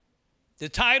The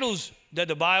titles that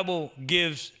the Bible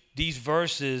gives these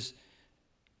verses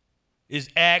is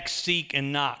ask, seek,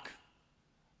 and knock.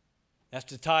 That's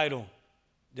the title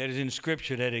that is in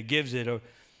Scripture that it gives it. Or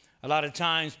a lot of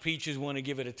times preachers want to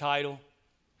give it a title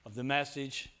of the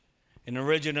message. And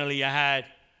originally I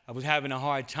was having a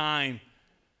hard time.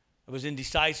 I was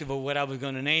indecisive of what I was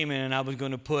going to name it, and I was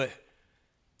going to put,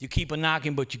 you keep a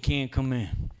knocking, but you can't come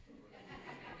in.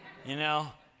 You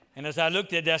know? And as I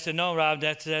looked at that, I said, no, Rob,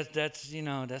 that's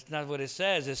not what it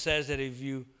says. It says that if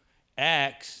you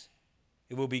ask,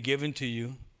 it will be given to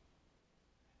you.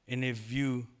 And if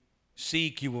you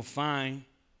seek, you will find.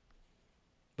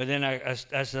 But then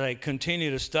as I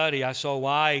continued to study, I saw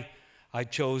why I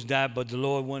chose that, but the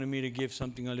Lord wanted me to give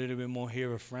something a little bit more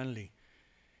hearer-friendly.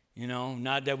 You know,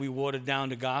 not that we watered down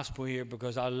the gospel here,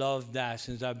 because I love that.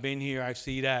 Since I've been here, I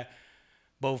see that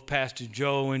both Pastor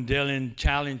Joe and Dylan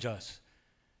challenge us.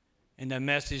 And the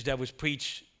message that was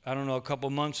preached, I don't know, a couple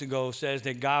months ago says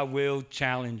that God will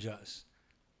challenge us.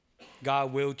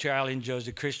 God will challenge us.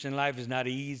 The Christian life is not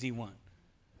an easy one,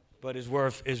 but it's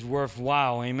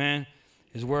worthwhile. Amen?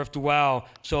 It's worth the while.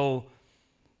 So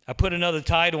I put another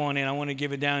title on it. I want to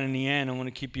give it down in the end. I want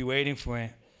to keep you waiting for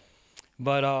it.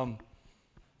 But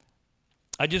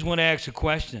I just want to ask a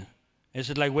question.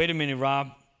 It's like, wait a minute,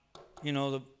 Rob. You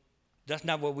know, that's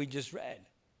not what we just read.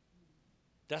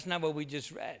 That's not what we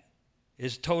just read.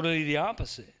 It's totally the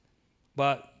opposite.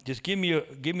 But just give me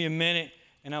a minute,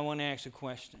 and I want to ask a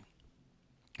question.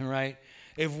 All right?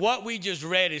 If what we just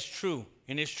read is true,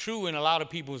 and it's true in a lot of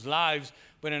people's lives,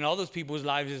 but in other people's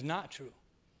lives it's not true,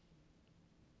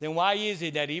 then why is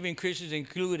it that even Christians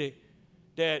included,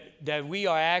 that we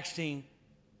are asking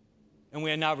and we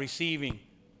are not receiving?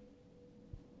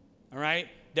 All right?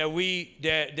 That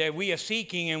we are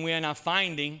seeking and we are not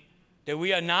finding, that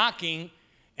we are knocking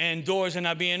and doors are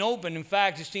not being opened. In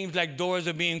fact, it seems like doors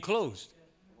are being closed.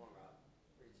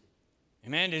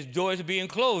 Amen? There's doors are being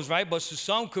closed, right? But so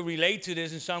some could relate to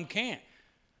this and some can't.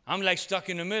 I'm like stuck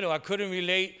in the middle. I couldn't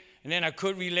relate, and then I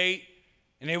could relate.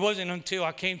 And it wasn't until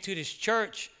I came to this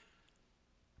church.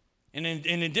 And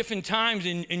in the different times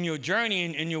in your journey,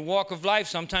 in your walk of life,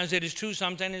 sometimes it is true,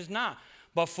 sometimes it's not.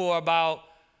 But for about,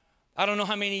 I don't know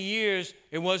how many years,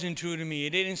 it wasn't true to me.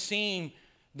 It didn't seem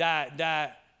that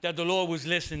the Lord was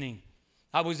listening.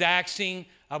 I was asking,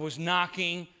 I was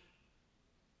knocking,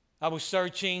 I was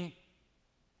searching.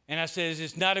 And I said,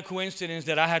 it's not a coincidence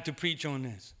that I had to preach on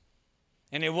this.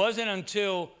 And it wasn't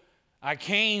until I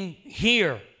came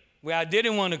here, where I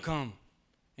didn't want to come,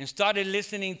 and started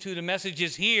listening to the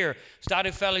messages here,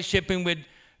 started fellowshipping with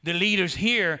the leaders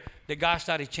here, that God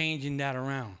started changing that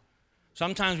around.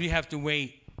 Sometimes we have to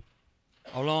wait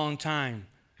a long time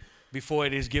before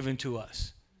it is given to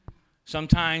us.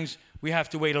 Sometimes we have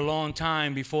to wait a long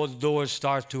time before the doors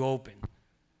start to open.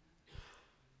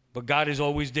 But God is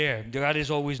always there. God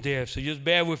is always there. So just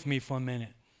bear with me for a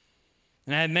minute.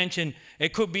 And I had mentioned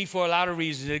it could be for a lot of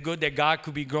reasons. It's good that God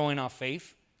could be growing our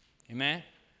faith. Amen.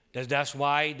 That's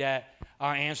why that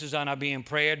our answers are not being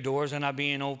prayed, doors are not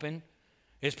being opened.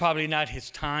 It's probably not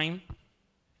His time.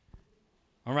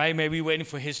 All right, maybe waiting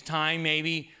for His time.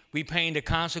 Maybe we paying the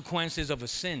consequences of a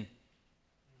sin.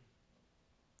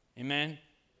 Amen.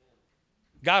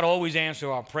 God always answers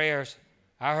our prayers.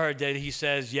 I heard that He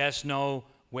says yes, no,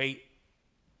 wait.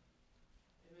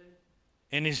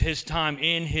 And it's His time,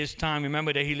 in His time.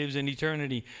 Remember that He lives in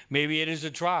eternity. Maybe it is a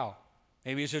trial.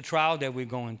 Maybe it's a trial that we're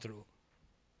going through.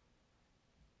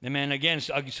 Amen. Again,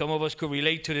 some of us could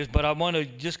relate to this, but I want to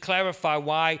just clarify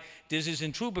why this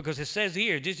isn't true, because it says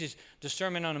here, this is the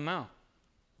Sermon on the Mount.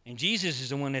 And Jesus is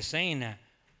the one that's saying that.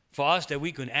 For us, that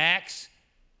we can ask,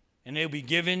 and they'll be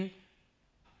given,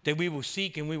 that we will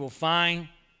seek and we will find,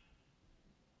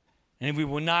 and if we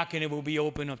will knock and it will be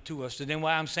opened up to us. So then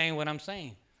why I'm saying what I'm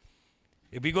saying.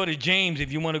 If we go to James,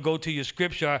 if you want to go to your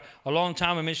scripture, a long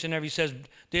time a missionary says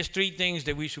there's 3 things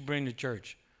that we should bring to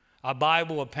church: a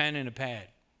Bible, a pen, and a pad.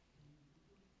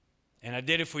 And I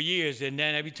did it for years, and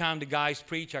then every time the guys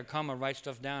preach, I come, I write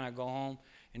stuff down, I go home,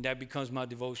 and that becomes my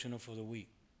devotional for the week.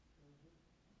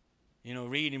 You know,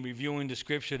 reading, reviewing the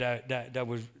scripture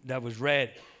that was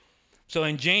read. So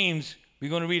in James, we're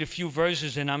going to read a few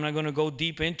verses, and I'm not going to go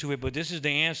deep into it, but this is the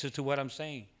answer to what I'm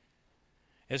saying.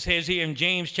 It says here in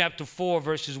James chapter 4,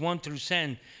 verses 1 through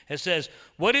 10, it says,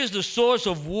 "What is the source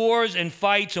of wars and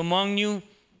fights among you?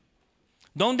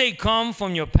 Don't they come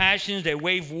from your passions that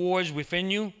wage wars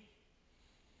within you?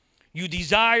 You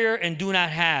desire and do not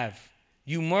have.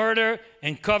 You murder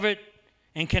and covet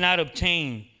and cannot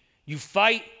obtain. You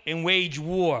fight and wage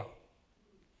war."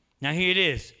 Now here it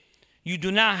is. "You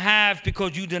do not have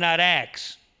because you do not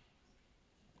ask.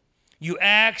 You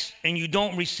ask and you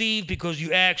don't receive because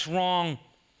you ask wrong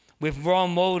with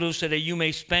wrong motives so that you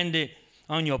may spend it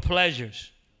on your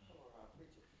pleasures.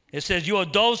 It says, you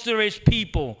adulterous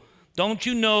people, don't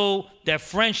you know that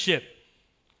friendship,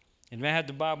 and if I had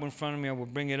the Bible in front of me, I will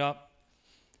bring it up.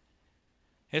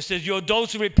 It says, you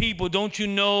adulterous people, don't you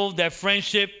know that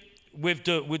friendship with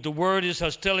the word is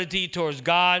hostility towards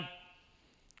God?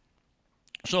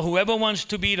 So whoever wants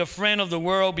to be the friend of the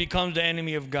world becomes the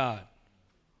enemy of God.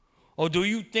 Or do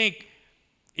you think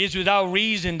it's without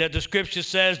reason that the scripture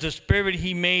says the spirit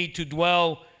he made to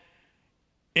dwell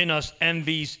in us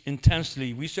envies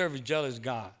intensely? We serve a jealous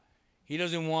God. He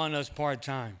doesn't want us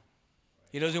part-time.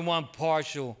 He doesn't want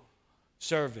partial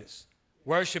service.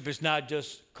 Worship is not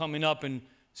just coming up and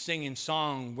singing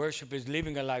song. Worship is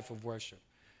living a life of worship.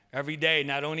 Every day,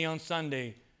 not only on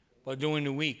Sunday, but during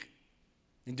the week.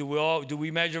 And do we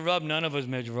measure up? None of us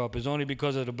measure up. It's only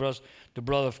because of the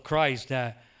blood of Christ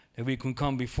that we can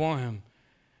come before him.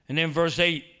 And then verse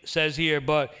 8 says here,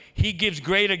 but he gives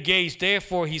greater grace.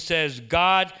 Therefore, he says,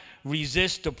 God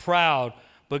resists the proud,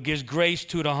 but gives grace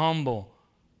to the humble.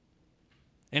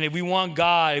 And if we want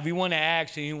God, if we want to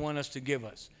ask and he wants us to give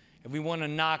us. If we want to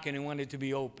knock and he wants it to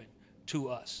be open to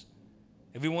us.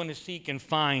 If we want to seek and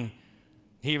find,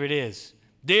 here it is.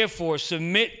 Therefore,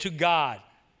 submit to God.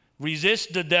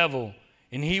 Resist the devil,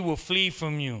 and he will flee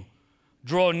from you.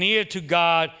 Draw near to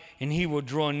God, and he will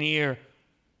draw near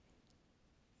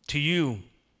to you.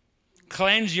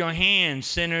 Cleanse your hands,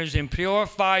 sinners, and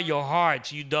purify your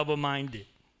hearts, you double-minded.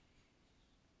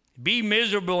 Be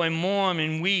miserable and mourn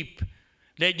and weep.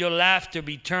 Let your laughter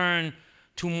be turned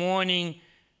to mourning,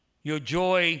 your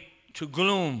joy to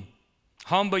gloom.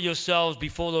 Humble yourselves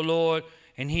before the Lord,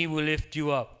 and he will lift you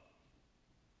up.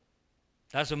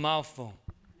 That's a mouthful.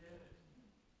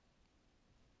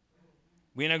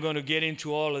 We're not going to get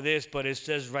into all of this, but it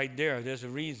says right there, there's a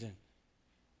reason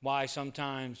why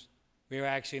sometimes we're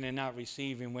asking and not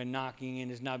receiving. We're knocking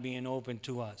and it's not being open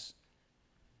to us.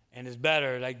 And it's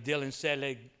better, like Dylan said,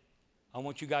 like, I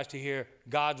want you guys to hear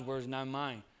God's words, not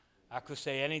mine. I could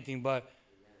say anything, but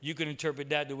you can interpret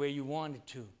that the way you want it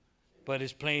to. But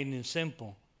it's plain and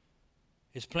simple.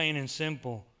 It's plain and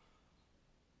simple.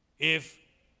 If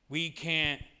we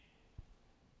can't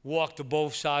walk to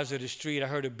both sides of the street, I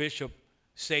heard a bishop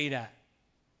say that.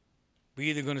 We're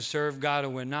either going to serve God or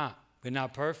we're not. We're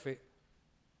not perfect.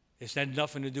 It's had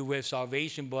nothing to do with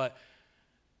salvation, but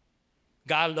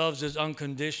God loves us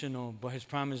unconditional, but his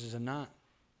promises are not.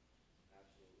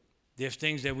 There's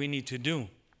things that we need to do.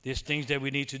 There's things that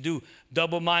we need to do.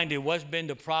 Double-minded. What's been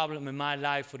the problem in my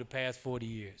life for the past 40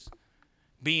 years?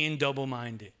 Being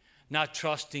double-minded. Not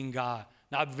trusting God.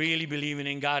 Not really believing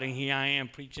in God. And here I am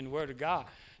preaching the word of God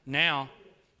now.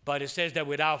 But it says that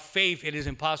without faith, it is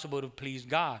impossible to please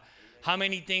God. How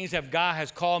many things have God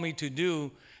has called me to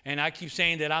do, and I keep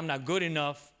saying that I'm not good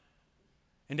enough,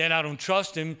 and that I don't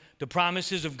trust him? The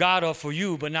promises of God are for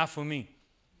you, but not for me.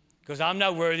 Because I'm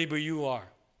not worthy, but you are.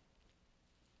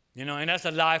 You know, and that's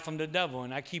a lie from the devil.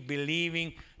 And I keep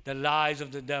believing the lies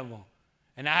of the devil.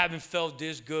 And I haven't felt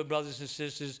this good, brothers and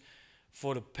sisters,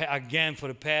 for the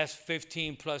past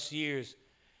 15 plus years.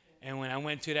 And when I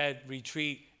went to that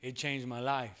retreat, it changed my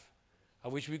life. I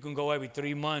wish we could go every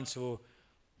 3 months or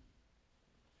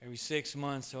every 6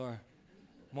 months or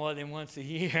more than once a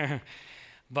year.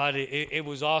 But it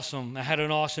was awesome. I had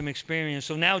an awesome experience.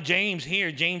 So now James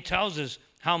tells us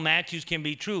how Matthews can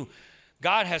be true.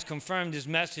 God has confirmed this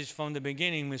message from the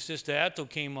beginning when Sister Ethel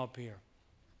came up here.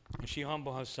 And she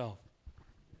humbled herself.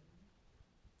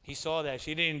 He saw that.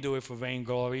 She didn't do it for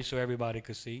vainglory so everybody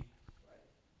could see.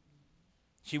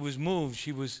 She was moved.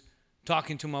 She was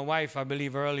talking to my wife, I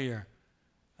believe, earlier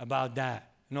about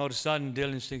that. And all of a sudden,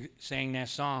 Dylan sang that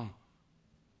song.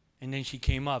 And then she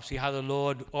came up. See how the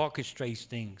Lord orchestrates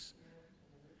things.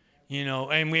 You know,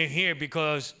 and we're here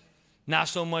because not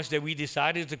so much that we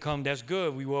decided to come. That's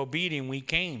good. We were obedient. We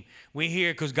came. We're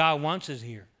here because God wants us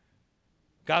here.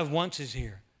 God wants us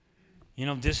here. You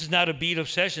know, this is not a beat-up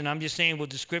session. I'm just saying what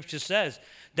the scripture says.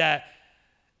 That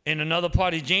in another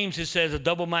part of James, it says a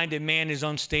double-minded man is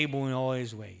unstable in all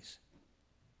his ways.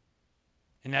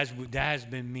 And that has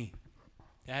been me.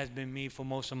 That has been me for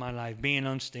most of my life, being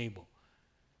unstable.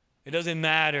 It doesn't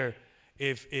matter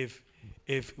if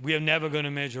we are never going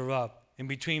to measure up. In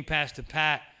between Pastor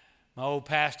Pat, my old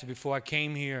pastor before I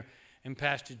came here, and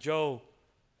Pastor Joe,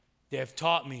 they have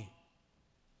taught me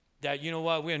that, you know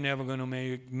what, we're never going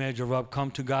to measure up.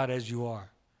 Come to God as you are.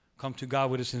 Come to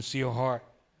God with a sincere heart.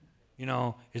 You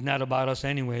know, it's not about us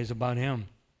anyway. It's about him.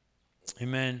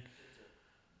 Amen.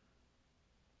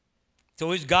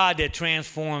 So it's God that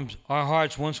transforms our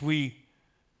hearts once we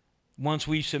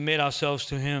submit ourselves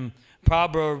to him.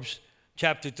 Proverbs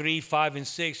chapter 3, 5, and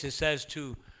 6, it says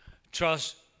to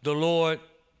trust the Lord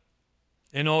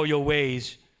in all your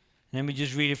ways. Let me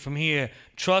just read it from here.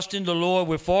 Trust in the Lord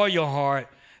with all your heart.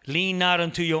 Lean not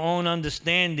unto your own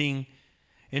understanding.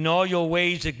 In all your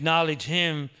ways acknowledge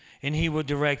him, and he will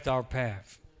direct our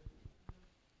path.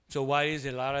 So why is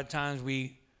it a lot of times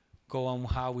we go on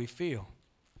how we feel?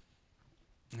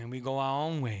 And we go our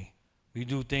own way. We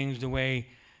do things the way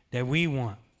that we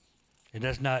want. And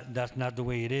that's not the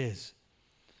way it is.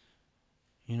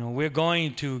 You know,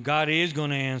 God is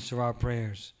going to answer our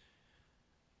prayers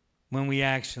when we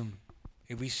ask him.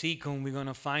 If we seek him, we're going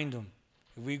to find him.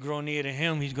 If we grow near to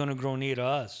him, he's going to grow near to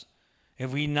us.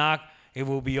 If we knock, it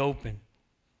will be open.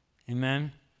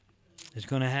 Amen? It's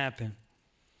going to happen.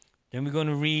 Then we're going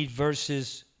to read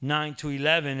verses 9 to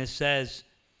 11. It says,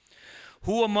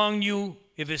 who among you,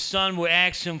 if his son will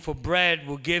ask him for bread,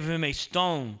 will give him a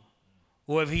stone?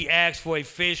 Or if he asks for a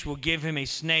fish, will give him a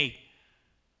snake?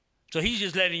 So he's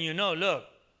just letting you know, look,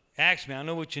 ask me, I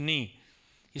know what you need.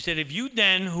 He said, if you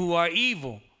then who are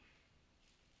evil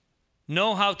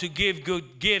know how to give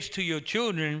good gifts to your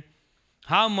children,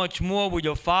 how much more will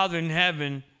your Father in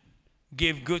heaven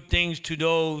give good things to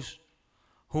those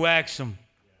who ask him?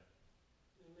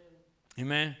 Yeah.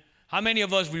 Amen. How many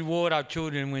of us reward our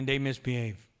children when they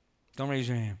misbehave? Don't raise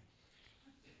your hand.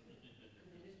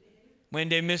 When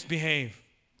they misbehave,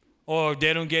 or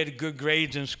they don't get good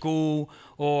grades in school,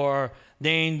 or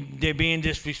they're being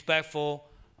disrespectful,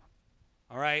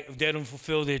 all right? If they don't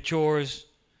fulfill their chores,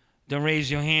 don't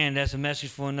raise your hand. That's a message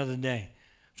for another day.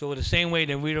 So the same way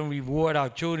that we don't reward our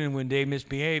children when they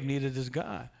misbehave, neither does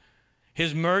God.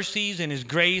 His mercies and his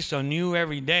grace are new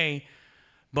every day.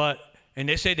 And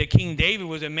they say that King David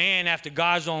was a man after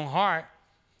God's own heart,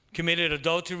 committed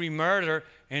adultery, murder,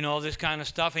 and all this kind of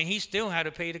stuff, and he still had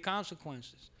to pay the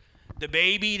consequences. The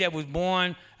baby that was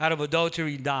born out of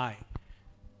adultery died.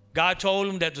 God told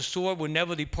him that the sword would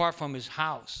never depart from his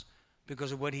house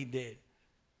because of what he did.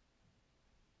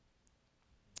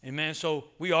 Amen. So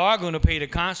we are going to pay the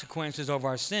consequences of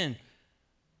our sin.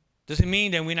 Doesn't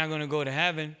mean that we're not going to go to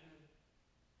heaven.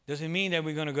 Doesn't mean that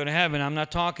we're going to go to heaven. I'm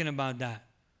not talking about that.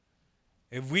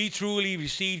 If we truly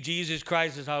receive Jesus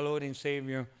Christ as our Lord and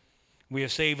Savior, we are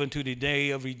saved unto the day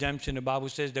of redemption. The Bible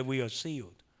says that we are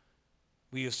sealed.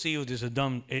 We are sealed is a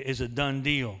done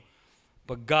deal.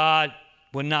 But God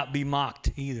will not be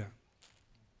mocked either.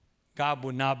 God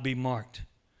will not be marked.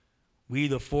 We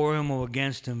either for him or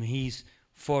against him. He's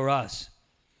for us.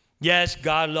 Yes,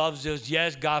 God loves us.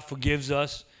 Yes, God forgives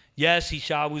us. Yes, he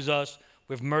showers us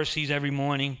with mercies every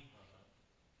morning.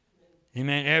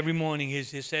 Amen. Every morning it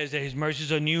says that his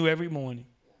mercies are new every morning.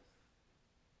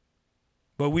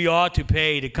 But we ought to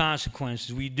pay the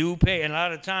consequences. We do pay. And a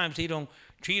lot of times he don't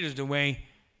treat us the way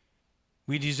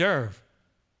we deserve.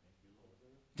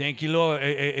 Thank you, Lord.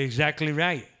 Exactly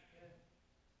right.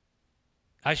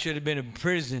 I should have been in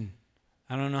prison.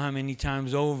 I don't know how many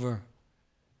times over.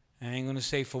 I ain't going to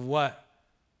say for what.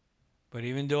 But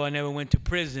even though I never went to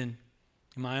prison,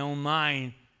 in my own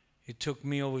mind, it took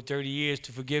me over 30 years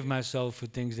to forgive myself for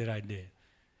things that I did.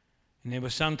 And there were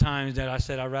some times that I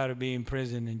said I'd rather be in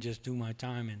prison than just do my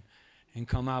time and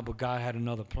come out, but God had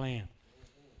another plan.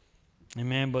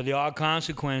 Amen. But there are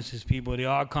consequences, people. There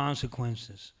are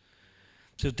consequences.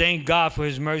 So thank God for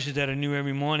his mercies that are new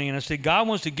every morning. And I said, God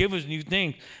wants to give us new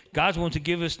things. God wants to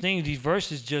give us things. These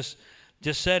verses just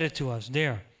said it to us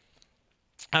there.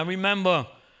 I remember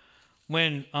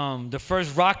when the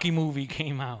first Rocky movie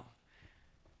came out.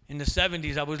 In the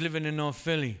 70s, I was living in North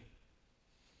Philly.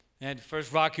 And the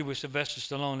first Rocky with Sylvester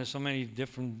Stallone. There's so many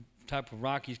different type of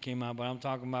Rockies came out, but I'm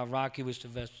talking about Rocky with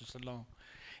Sylvester Stallone.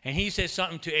 And he said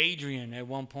something to Adrian at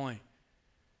one point.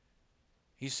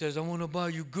 He says, I want to buy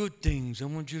you good things. I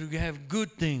want you to have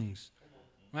good things.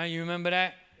 Right? You remember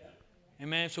that? Yeah.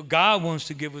 Amen. So God wants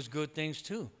to give us good things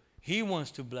too. He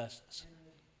wants to bless us.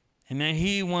 Amen.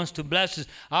 He wants to bless us.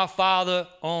 Our Father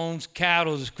owns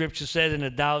cattle, the scripture says, in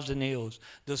 1,000 hills.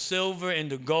 The silver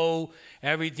and the gold,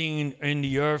 everything in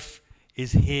the earth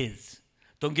is his.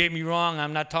 Don't get me wrong.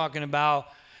 I'm not talking about,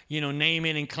 name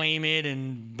it and claim it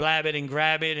and blab it and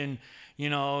grab it and,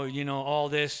 all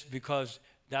this, because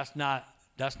that's not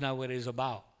what it's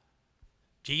about.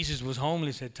 Jesus was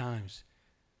homeless at times.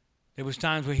 There was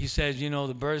times where he says,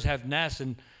 the birds have nests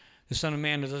and the Son of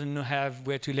Man doesn't have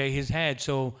where to lay his head.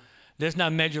 So let's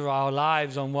not measure our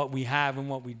lives on what we have and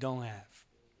what we don't have.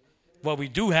 What we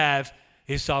do have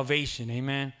is salvation.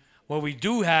 Amen. What we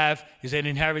do have is an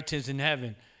inheritance in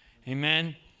heaven.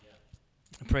 Amen.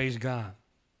 Praise God.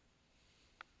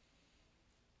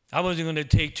 I wasn't going to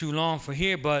take too long for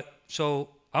here, but so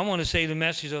I want to say the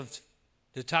message of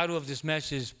The title of this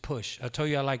message is Push. I told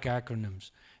you I like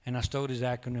acronyms, and I stole this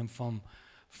acronym from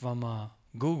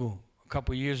Google a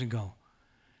couple years ago,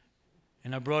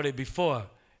 and I brought it before.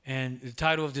 And the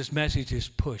title of this message is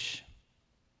Push.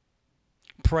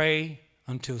 Pray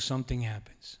until something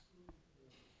happens.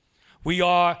 We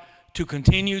are to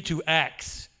continue to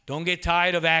ask. Don't get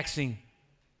tired of asking.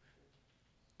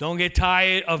 Don't get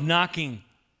tired of knocking.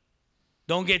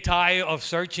 Don't get tired of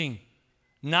searching.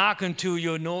 Knock until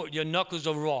your knuckles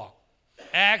are raw.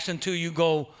 Ask until you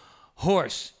go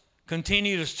hoarse.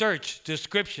 Continue to search the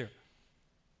scripture.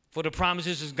 For the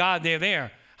promises of God, they're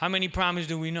there. How many promises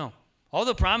do we know? All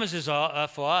the promises are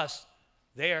for us.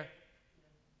 There.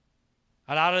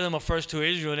 A lot of them are first to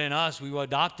Israel, then us. We were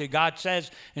adopted. God says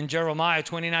in Jeremiah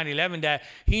 29:11 that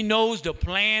he knows the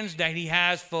plans that he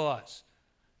has for us.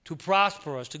 To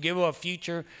prosper us, to give us a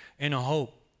future and a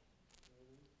hope.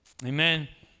 Amen.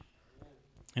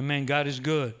 Amen. God is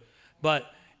good. But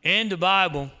in the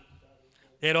Bible,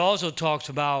 it also talks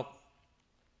about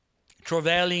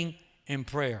travailing in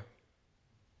prayer.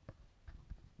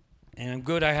 And I'm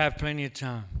good I have plenty of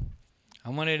time. I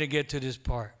wanted to get to this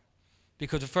part.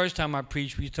 Because the first time I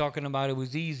preached, we were talking about it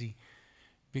was easy.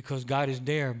 Because God is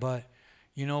there. But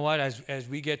you know what? As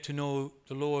we get to know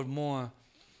the Lord more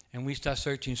and we start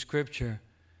searching Scripture,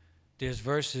 there's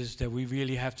verses that we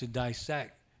really have to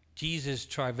dissect. Jesus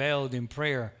travailed in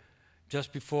prayer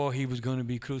just before he was going to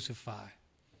be crucified.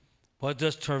 What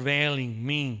does travailing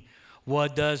mean?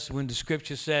 What does, when the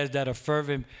scripture says that the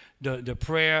fervent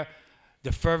prayer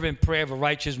of a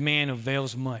righteous man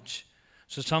avails much?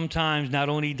 So sometimes not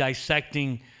only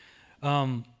dissecting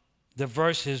the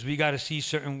verses, we got to see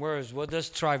certain words. What does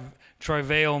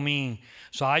travail mean?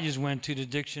 So I just went to the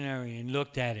dictionary and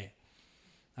looked at it.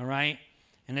 All right?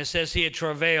 And it says here,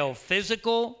 travail,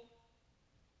 physical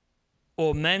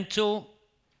or mental,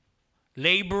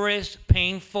 laborious,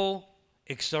 painful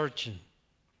exertion.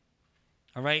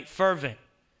 All right? Fervent,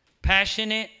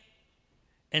 passionate,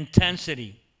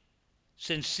 intensity,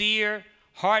 sincere,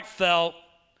 heartfelt,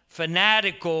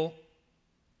 fanatical,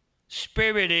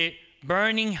 spirited,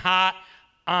 burning hot,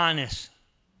 honest.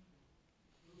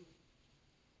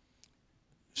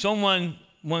 Someone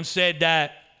once said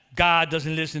that God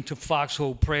doesn't listen to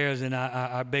foxhole prayers, and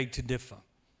I beg to differ.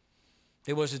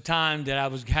 There was a time that I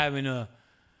was having an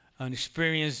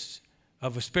experience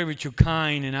of a spiritual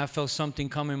kind, and I felt something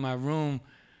come in my room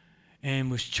and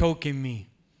was choking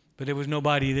me, but there was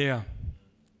nobody there.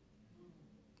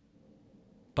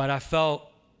 But I felt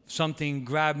something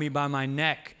grab me by my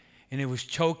neck, and it was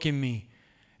choking me,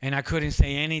 and I couldn't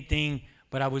say anything,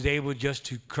 but I was able just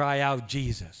to cry out,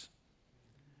 Jesus.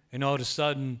 And all of a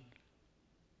sudden,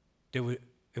 it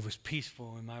was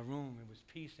peaceful in my room. It was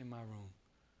peace in my room.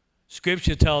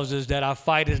 Scripture tells us that our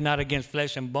fight is not against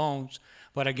flesh and bones,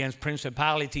 but against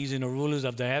principalities and the rulers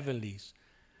of the heavenlies.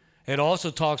 It also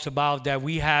talks about that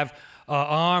we have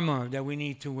armor that we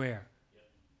need to wear.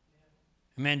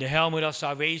 Amen. The helmet of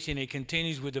salvation, it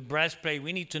continues with the breastplate.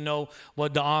 We need to know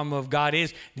what the armor of God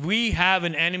is. We have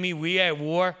an enemy. We are at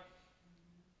war.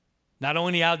 Not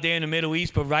only out there in the Middle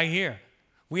East, but right here.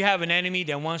 We have an enemy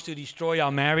that wants to destroy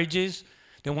our marriages,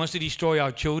 that wants to destroy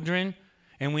our children,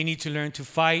 and we need to learn to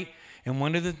fight. And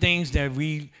one of the things that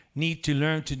we need to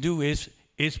learn to do is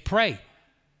pray.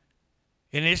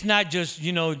 And it's not just,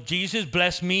 Jesus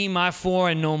bless me, my four,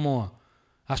 and no more.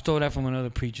 I stole that from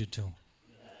another preacher too.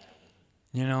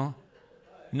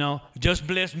 No, just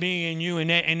bless me and you, and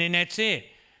then that's it.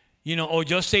 Or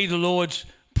just say the Lord's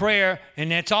Prayer, and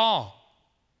that's all.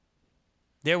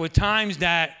 There were times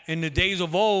that in the days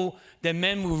of old that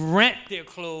men would rent their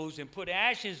clothes and put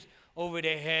ashes over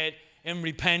their head in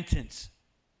repentance.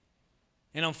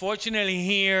 And unfortunately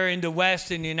here in the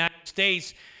West, in the United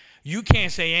States, you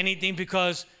can't say anything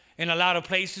because in a lot of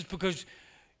places because,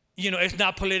 it's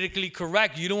not politically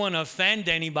correct. You don't want to offend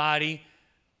anybody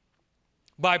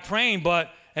by praying,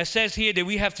 but it says here that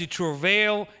we have to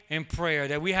travail in prayer,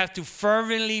 that we have to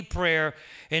fervently pray,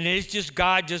 and it's just,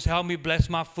 God, just help me bless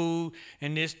my food.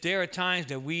 And there are times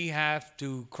that we have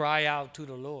to cry out to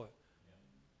the Lord.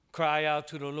 Cry out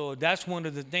to the Lord. That's one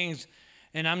of the things,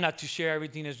 and I'm not to share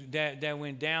everything that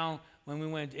went down when we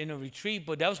went in a retreat,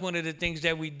 but that was one of the things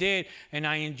that we did, and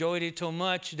I enjoyed it so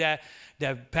much that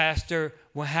pastor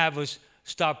would have us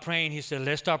stop praying. He said,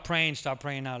 let's start praying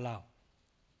out loud.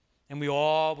 And we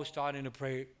all were starting to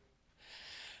pray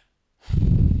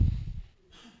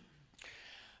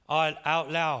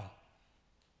out loud.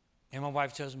 And my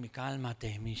wife tells me,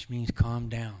 calmate, which means calm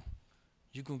down.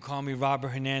 You can call me Robert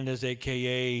Hernandez,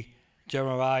 a.k.a.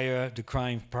 Jeremiah, the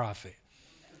crime prophet.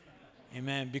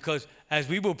 Amen. Because as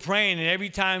we were praying, and every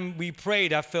time we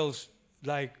prayed, I felt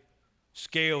like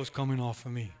scales coming off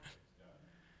of me.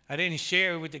 I didn't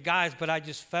share it with the guys, but I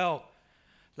just felt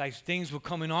like things were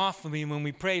coming off of me when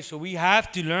we prayed. So we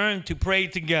have to learn to pray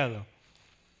together.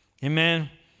 Amen.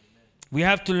 We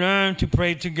have to learn to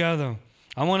pray together.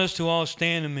 I want us to all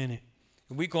stand a minute.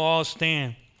 If we can all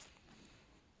stand.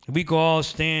 If we can all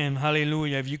stand.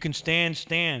 Hallelujah. If you can stand,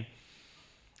 stand.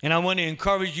 And I want to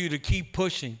encourage you to keep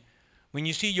pushing. When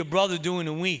you see your brother doing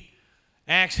the week,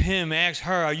 ask him, ask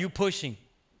her, are you pushing?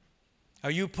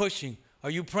 Are you pushing? Are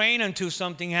you praying until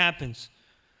something happens?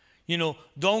 You know,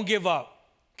 don't give up.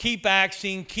 Keep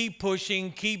asking, keep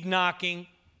pushing, keep knocking.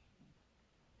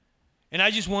 And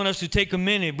I just want us to take a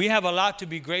minute. We have a lot to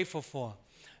be grateful for.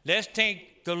 Let's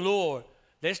thank the Lord.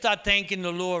 Let's start thanking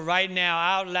the Lord right now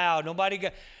out loud.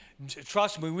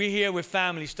 Trust me, we're here with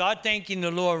family. Start thanking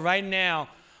the Lord right now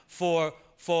for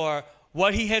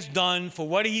what he has done, for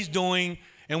what he's doing,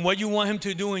 and what you want him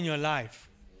to do in your life.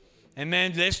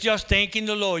 Amen. Let's just thanking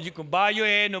the Lord. You can bow your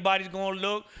head. Nobody's going to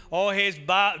look. All heads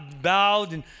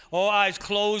bowed and all eyes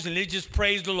closed. And let's just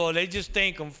praise the Lord. Let's just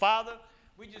thank him. Father,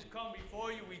 we just come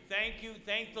before you. We thank you.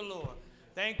 Thank the Lord.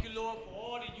 Thank you, Lord, for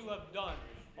all that you have done,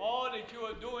 all that you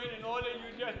are doing, and all that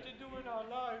you're yet to do in our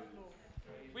lives, Lord.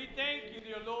 We thank you,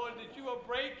 dear Lord, that you are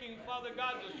breaking, Father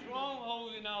God, the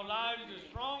strongholds in our lives, the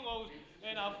strongholds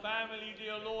in our family,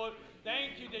 dear Lord.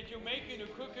 Thank you that you're making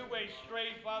the crooked way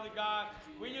straight, Father God.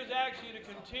 We just ask you to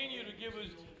continue to give us,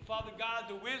 Father God,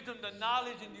 the wisdom, the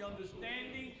knowledge, and the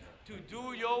understanding to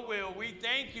do your will. We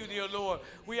thank you, dear Lord.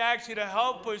 We ask you to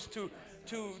help us to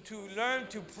learn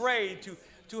to pray,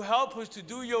 to help us to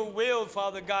do your will,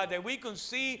 Father God, that we can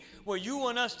see what you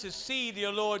want us to see,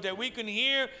 dear Lord, that we can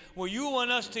hear what you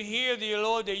want us to hear, dear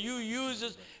Lord, that you use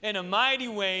us in a mighty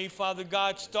way, Father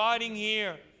God, starting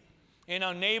here in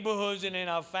our neighborhoods and in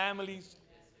our families.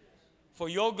 For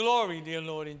your glory, dear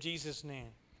Lord, in Jesus' name.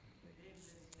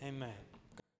 Amen.